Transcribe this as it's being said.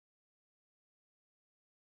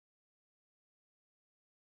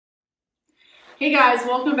Hey guys,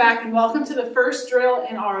 welcome back and welcome to the first drill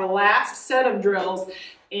in our last set of drills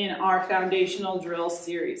in our foundational drill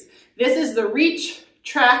series. This is the Reach,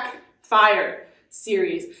 Track, Fire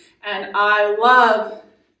series, and I love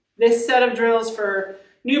this set of drills for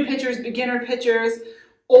new pitchers, beginner pitchers,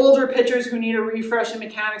 older pitchers who need a refresh in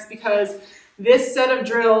mechanics, because this set of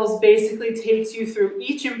drills basically takes you through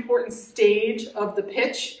each important stage of the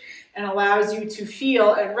pitch and allows you to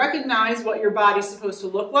feel and recognize what your body's supposed to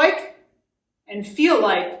look like and feel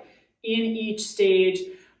like in each stage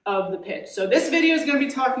of the pitch. So this video is going to be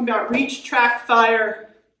talking about Reach, Track,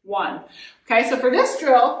 Fire 1. Okay, so for this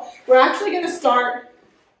drill, we're actually going to start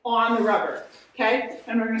on the rubber. Okay,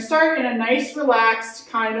 and we're going to start in a nice, relaxed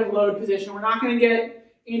kind of load position. We're not going to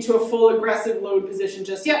get into a full aggressive load position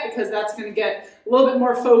just yet, because that's going to get a little bit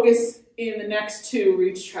more focus in the next two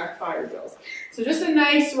Reach, Track, Fire drills. So just a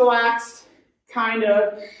nice, relaxed kind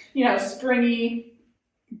of, springy,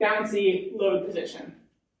 bouncy load position.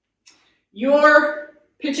 Your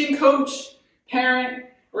pitching coach, parent,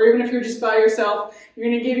 or even if you're just by yourself, you're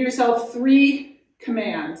going to give yourself 3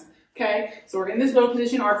 commands. Okay, so we're in this load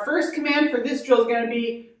position. Our first command for this drill is going to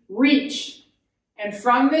be reach. And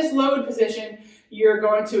from this load position, you're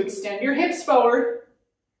going to extend your hips forward.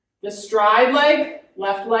 The stride leg,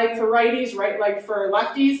 left leg for righties, right leg for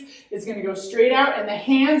lefties, is going to go straight out, and the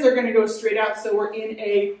hands are going to go straight out, so we're in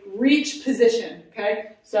a reach position.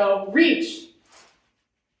 Okay, so reach.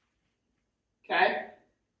 Okay,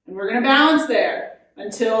 and we're going to balance there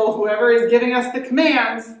until whoever is giving us the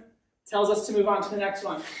commands tells us to move on to the next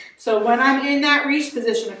one. So when I'm in that reach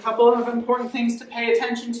position, a couple of important things to pay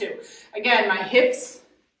attention to. Again, my hips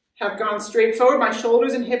have gone straight forward. My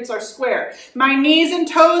shoulders and hips are square. My knees and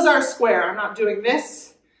toes are square. I'm not doing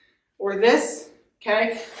this or this.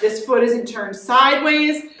 Okay, this foot isn't turned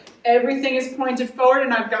sideways. Everything is pointed forward,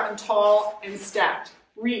 and I've gotten tall and stacked.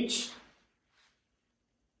 Reach.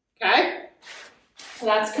 Okay, so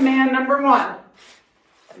that's command number 1.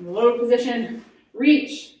 In the load position,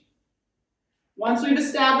 reach. Once we've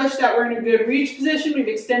established that we're in a good reach position, we've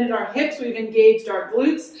extended our hips, we've engaged our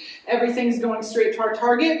glutes, everything's going straight to our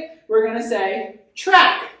target, we're going to say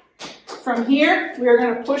track. From here, we are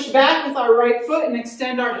going to push back with our right foot and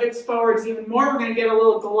extend our hips forwards even more. We're going to get a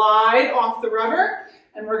little glide off the rubber,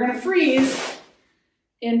 and we're going to freeze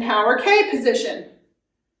in power K position.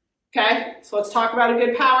 Okay, so let's talk about a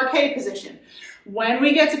good power K position. When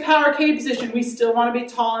we get to power K position, we still want to be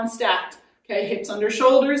tall and stacked. Okay, hips under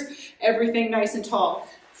shoulders, everything nice and tall.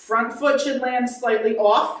 Front foot should land slightly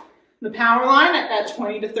off the power line at that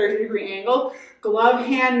 20 to 30 degree angle. Glove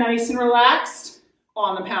hand nice and relaxed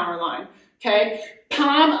on the power line. Okay,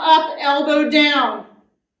 palm up, elbow down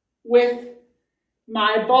with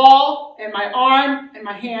my ball and my arm and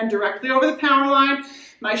my hand directly over the power line.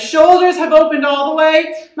 My shoulders have opened all the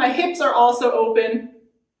way. My hips are also open,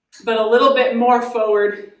 but a little bit more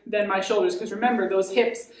forward than my shoulders, because remember, those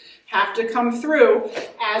hips have to come through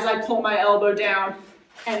as I pull my elbow down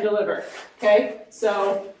and deliver. Okay,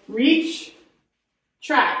 so reach,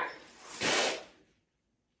 track.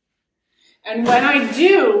 And when I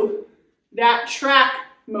do that track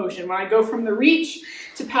motion, when I go from the reach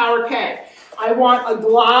to power K, I want a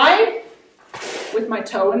glide with my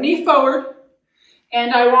toe and knee forward,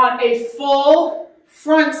 and I want a full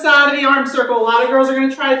front side of the arm circle. A lot of girls are going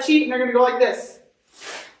to try to cheat, and they're going to go like this.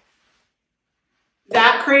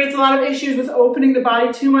 That creates a lot of issues with opening the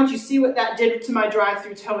body too much. You see what that did to my drive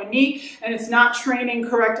through toe and knee, and it's not training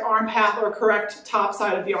correct arm path or correct top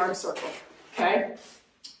side of the arm circle. Okay?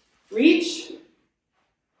 Reach,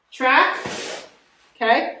 track.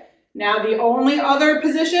 Okay? Now the only other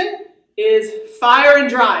position is fire and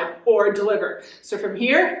drive, or deliver. So from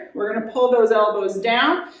here, we're going to pull those elbows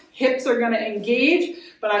down. Hips are going to engage,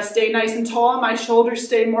 but I stay nice and tall. My shoulders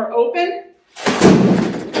stay more open.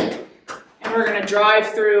 We're going to drive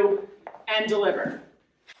through and deliver.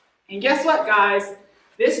 And guess what, guys?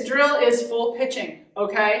 This drill is full pitching,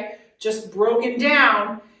 okay? Just broken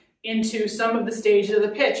down into some of the stages of the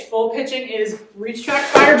pitch. Full pitching is reach, track,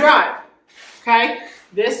 fire, drive, okay?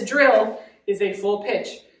 This drill is a full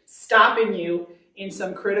pitch, stopping you in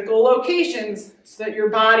some critical locations so that your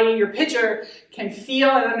body, your pitcher, can feel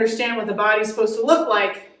and understand what the body's supposed to look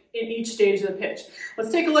like in each stage of the pitch.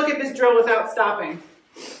 Let's take a look at this drill without stopping.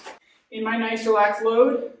 In my nice relaxed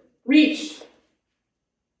load, reach,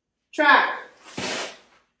 track,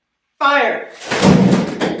 fire.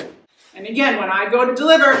 And again, when I go to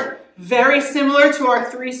deliver, very similar to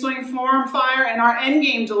our 3-swing forearm fire and our end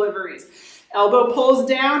game deliveries. Elbow pulls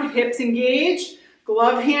down, hips engage,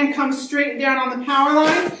 glove hand comes straight down on the power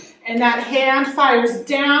line, and that hand fires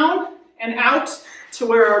down and out to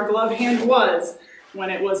where our glove hand was when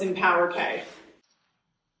it was in power K.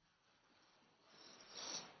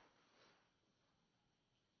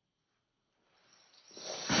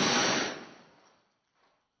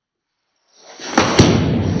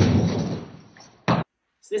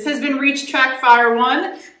 This has been Reach Track Fire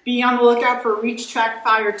 1. Be on the lookout for Reach Track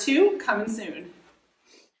Fire 2 coming soon.